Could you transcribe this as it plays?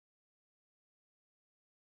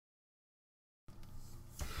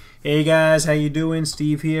Hey guys, how you doing?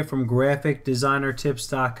 Steve here from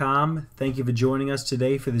graphicdesignertips.com. Thank you for joining us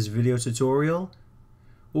today for this video tutorial.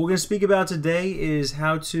 What we're going to speak about today is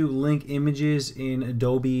how to link images in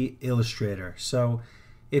Adobe Illustrator. So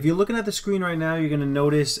if you're looking at the screen right now, you're going to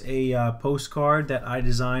notice a postcard that I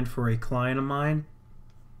designed for a client of mine.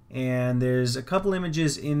 And there's a couple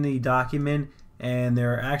images in the document and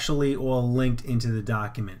they're actually all linked into the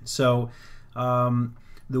document. So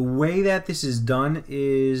the way that this is done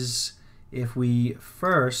is if we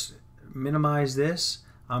first minimize this,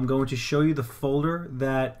 I'm going to show you the folder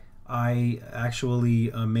that I actually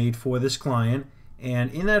made for this client.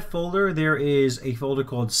 And in that folder there is a folder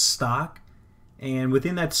called stock, and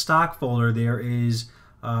within that stock folder there is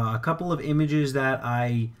a couple of images that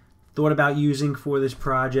I thought about using for this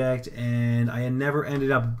project, and I had never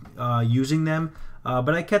ended up using them,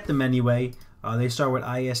 but I kept them anyway. They start with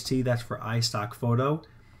IST, that's for iStock photo.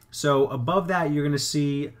 So above that you're going to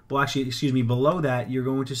see, well actually excuse me, below that you're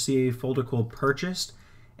going to see a folder called purchased,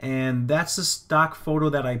 and that's the stock photo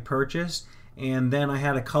that I purchased, and then I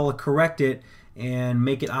had to color correct it and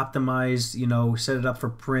make it optimized, you know, set it up for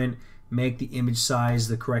print, make the image size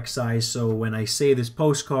the correct size, so when I save this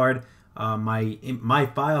postcard, my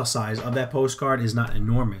file size of that postcard is not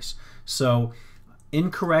enormous. So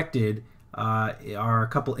incorrected are a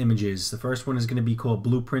couple images. The first one is going to be called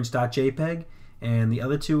blueprints.jpg, and the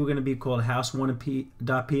other two are going to be called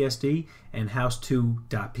house1.psd and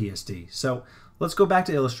house2.psd. So let's go back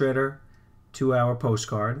to Illustrator to our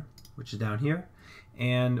postcard, which is down here.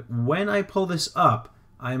 And when I pull this up,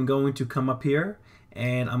 I'm going to come up here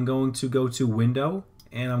and I'm going to go to Window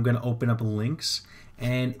and I'm going to open up links.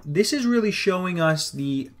 And this is really showing us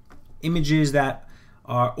the images that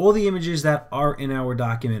are, all the images that are in our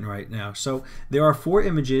document right now. So there are 4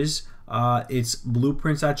 images. It's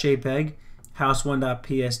blueprints.jpg,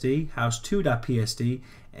 house1.psd, house2.psd,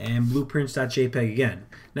 and blueprints.jpg again.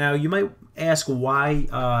 Now you might ask why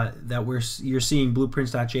you're seeing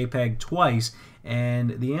blueprints.jpg twice,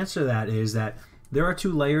 and the answer to that is that there are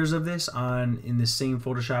 2 layers of this in the same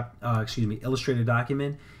Illustrator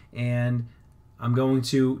document, and I'm going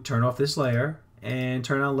to turn off this layer and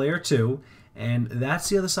turn on layer 2, and that's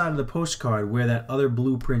the other side of the postcard where that other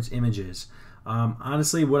blueprints image is.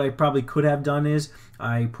 Honestly, what I probably could have done is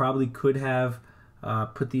I probably could have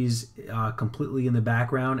put these completely in the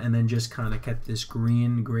background and then just kind of kept this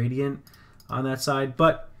green gradient on that side,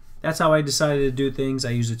 but that's how I decided to do things.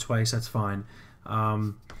 I used it twice, that's fine.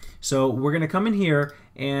 So we're going to come in here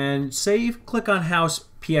and say you click on House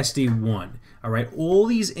PSD1. Alright, all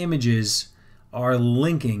these images are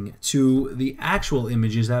linking to the actual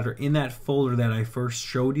images that are in that folder that I first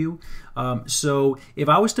showed you. So if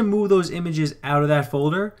I was to move those images out of that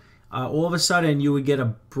folder, all of a sudden you would get a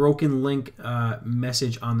broken link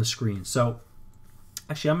message on the screen. So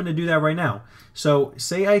actually I'm going to do that right now. So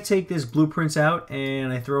say I take this blueprints out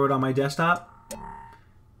and I throw it on my desktop.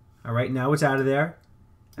 Alright, now it's out of there.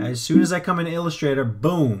 As soon as I come into Illustrator,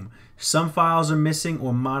 boom, some files are missing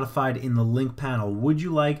or modified in the link panel. Would you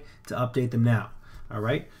like to update them now?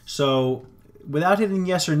 Alright, so without hitting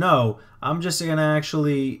yes or no, I'm just going to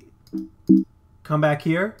actually come back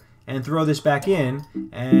here and throw this back in,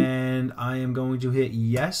 and I am going to hit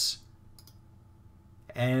yes,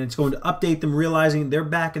 and it's going to update them, realizing they're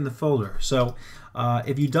back in the folder. So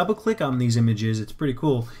if you double click on these images, it's pretty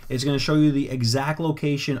cool. It's going to show you the exact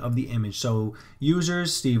location of the image. So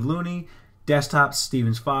users, Steve Looney; desktop,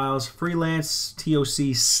 Steven's files; freelance,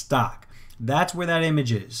 TOC, stock. That's where that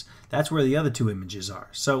image is. That's where the other 2 images are.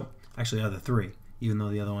 So actually the other 3, even though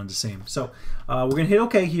the other one's the same. So we're going to hit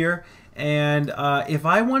OK here. And if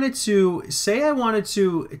I wanted to, say I wanted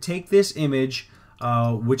to take this image,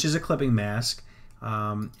 which is a clipping mask,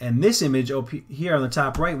 and this image up here on the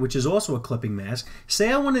top right, which is also a clipping mask,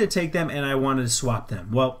 say I wanted to take them and I wanted to swap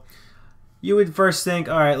them. Well, you would first think,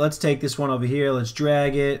 all right, let's take this one over here, let's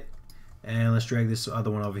drag it, and let's drag this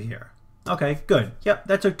other one over here. Okay, good. Yep,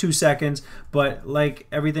 that took 2 seconds, but like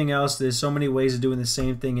everything else, there's so many ways of doing the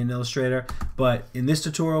same thing in Illustrator. But in this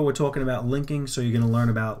tutorial, we're talking about linking, so you're going to learn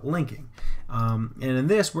about linking. And in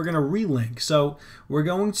this, we're going to relink. So we're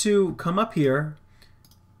going to come up here.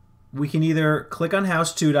 We can either click on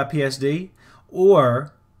house2.psd,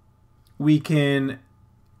 or we can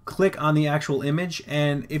click on the actual image.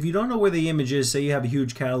 And if you don't know where the image is, say you have a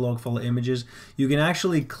huge catalog full of images, you can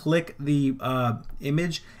actually click the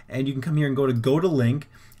image and you can come here and go to link,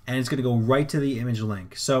 and it's going to go right to the image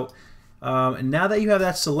link. So now that you have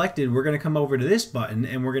that selected, we're going to come over to this button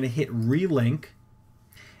and we're going to hit relink,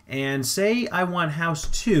 and say I want house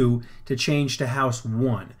 2 to change to house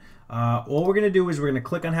 1. All we're going to do is we're going to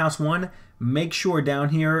click on house 1. Make sure down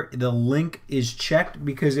here the link is checked,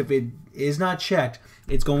 because if it is not checked,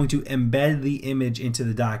 it's going to embed the image into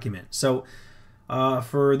the document. So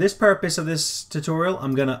for this purpose of this tutorial,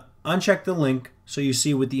 I'm going to uncheck the link so you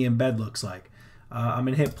see what the embed looks like. I'm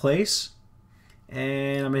going to hit place,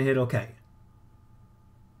 and I'm going to hit OK.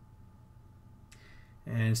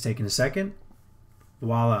 And it's taking a second.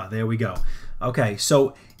 Voila, there we go. Okay,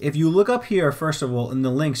 so if you look up here, first of all, in the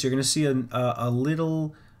links, you're going to see a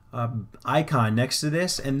little icon next to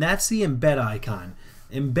this, and that's the embed icon.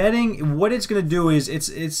 Embedding, what it's going to do is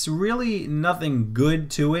it's really nothing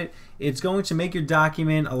good to it. It's going to make your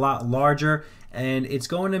document a lot larger, and it's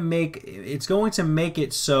going to make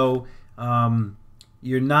it so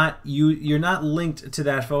you're not linked to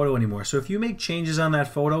that photo anymore. So if you make changes on that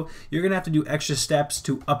photo, you're gonna have to do extra steps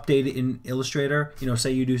to update it in Illustrator. You know, say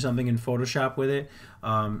you do something in Photoshop with it.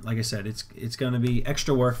 Like I said, it's gonna be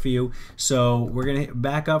extra work for you. So we're gonna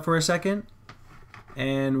back up for a second,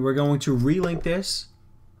 and we're going to relink this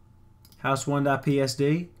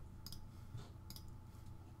house1.psd.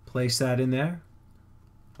 Place that in there.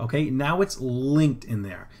 Okay, now it's linked in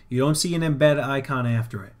there. You don't see an embed icon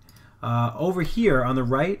after it. Over here on the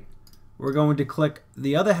right, we're going to click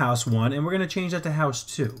the other house 1, and we're going to change that to house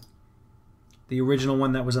 2, the original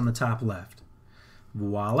one that was on the top left.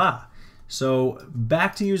 Voila! So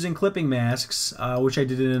back to using clipping masks, which I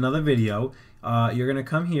did in another video. You're going to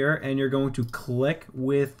come here and you're going to click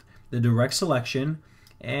with the direct selection,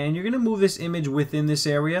 and you're going to move this image within this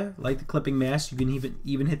area like the clipping mask. You can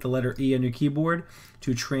even hit the letter E on your keyboard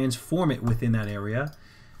to transform it within that area.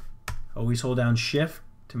 Always hold down Shift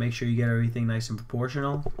to make sure you get everything nice and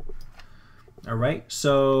proportional. Alright,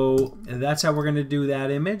 so that's how we're going to do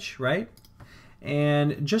that image, right?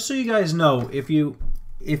 And just so you guys know, if you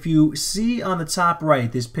see on the top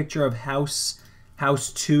right this picture of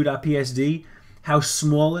house2.psd, how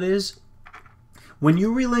small it is, when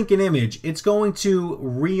you relink an image, it's going to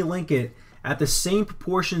relink it at the same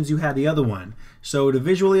proportions you had the other one. So to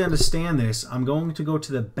visually understand this, I'm going to go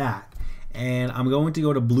to the back, and I'm going to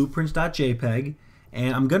go to blueprints.jpg,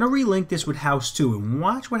 and I'm going to relink this with house 2, and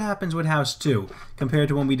watch what happens with house 2 compared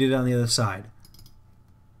to when we did it on the other side.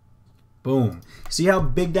 Boom. See how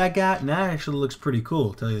big that got? And that actually looks pretty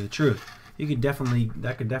cool, to tell you the truth.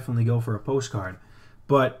 That could definitely go for a postcard.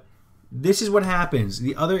 But this is what happens.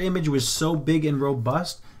 The other image was so big and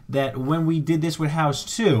robust that when we did this with house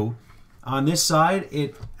 2, on this side,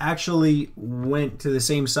 it actually went to the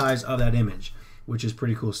same size of that image, which is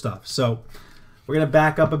pretty cool stuff. So we're going to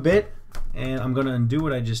back up a bit, and I'm going to undo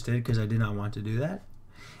what I just did because I did not want to do that.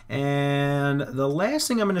 And the last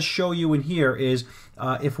thing I'm going to show you in here is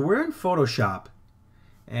if we're in Photoshop,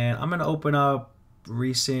 and I'm going to open up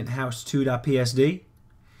recent house2.psd,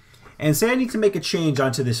 and say I need to make a change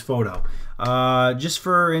onto this photo. Just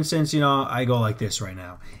for instance, I go like this right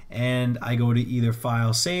now, and I go to either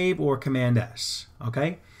File, Save, or Command S.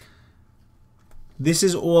 Okay. This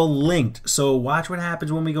is all linked, so watch what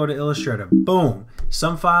happens when we go to Illustrator. Boom!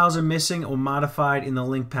 Some files are missing or modified in the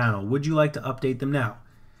link panel. Would you like to update them now?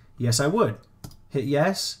 Yes, I would. Hit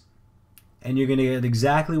yes, and you're going to get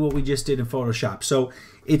exactly what we just did in Photoshop. So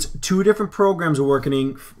it's two different programs working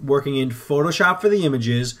in Photoshop for the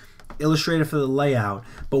images, Illustrator for the layout.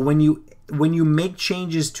 But when you make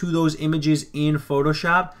changes to those images in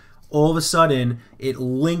Photoshop, all of a sudden it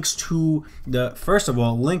links to first of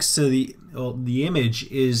all links to the image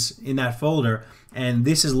is in that folder, and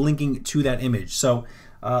this is linking to that image. So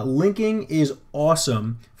linking is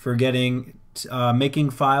awesome for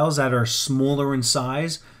making files that are smaller in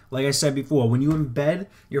size. Like I said before, when you embed,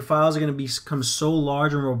 your files are going to become so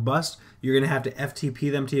large and robust, you're going to have to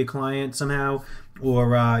FTP them to your client somehow,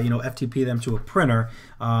 or FTP them to a printer.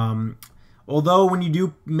 Although when you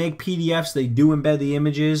do make PDFs, they do embed the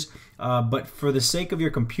images, but for the sake of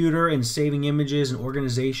your computer and saving images and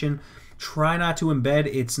organization, try not to embed.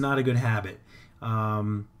 It's not a good habit.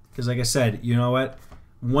 Because like I said, you know what?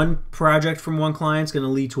 One project from one client is going to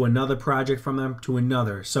lead to another project from them to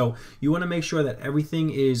another. So you want to make sure that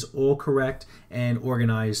everything is all correct and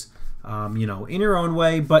organized, in your own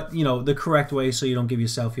way, but the correct way, so you don't give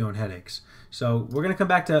yourself your own headaches. So we're going to come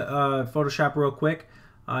back to Photoshop real quick.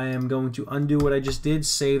 I am going to undo what I just did,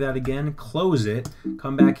 save that again, close it,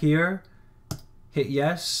 come back here, hit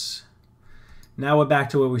yes. Now we're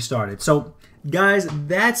back to where we started. So guys,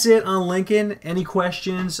 that's it on linking. Any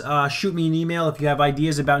questions, shoot me an email if you have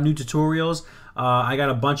ideas about new tutorials. I got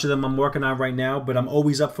a bunch of them I'm working on right now, but I'm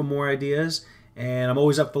always up for more ideas, and I'm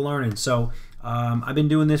always up for learning. So I've been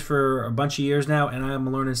doing this for a bunch of years now, and I'm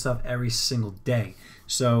learning stuff every single day.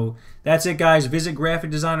 So that's it, guys. Visit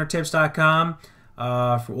graphicdesignertips.com.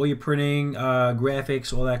 for all your printing,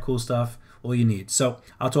 graphics, all that cool stuff, all you need. So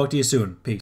I'll talk to you soon. Peace.